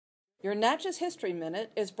Your Natchez History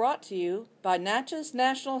Minute is brought to you by Natchez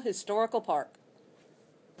National Historical Park.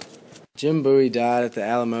 Jim Bowie died at the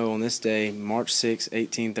Alamo on this day, March 6,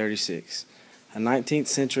 1836. A 19th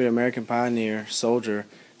century American pioneer, soldier,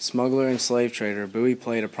 smuggler, and slave trader, Bowie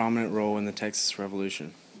played a prominent role in the Texas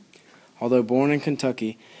Revolution. Although born in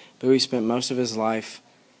Kentucky, Bowie spent most of his life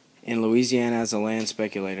in Louisiana as a land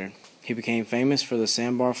speculator. He became famous for the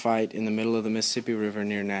sandbar fight in the middle of the Mississippi River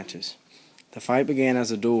near Natchez. The fight began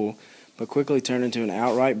as a duel, but quickly turned into an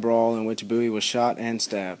outright brawl in which Bowie was shot and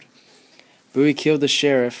stabbed. Bowie killed the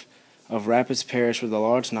sheriff of Rapids Parish with a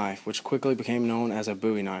large knife, which quickly became known as a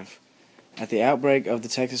Bowie knife. At the outbreak of the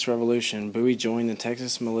Texas Revolution, Bowie joined the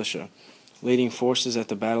Texas militia, leading forces at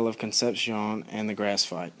the Battle of Concepcion and the Grass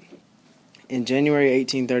Fight. In January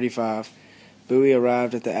 1835, Bowie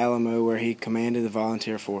arrived at the Alamo, where he commanded the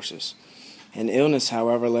volunteer forces. An illness,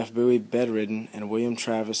 however, left Bowie bedridden, and William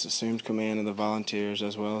Travis assumed command of the volunteers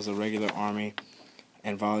as well as the regular army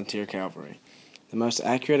and volunteer cavalry. The most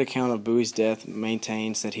accurate account of Bowie's death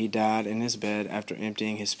maintains that he died in his bed after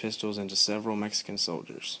emptying his pistols into several Mexican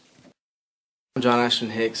soldiers. I'm John Ashton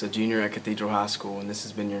Hicks, a junior at Cathedral High School, and this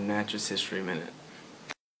has been your Natchez History Minute.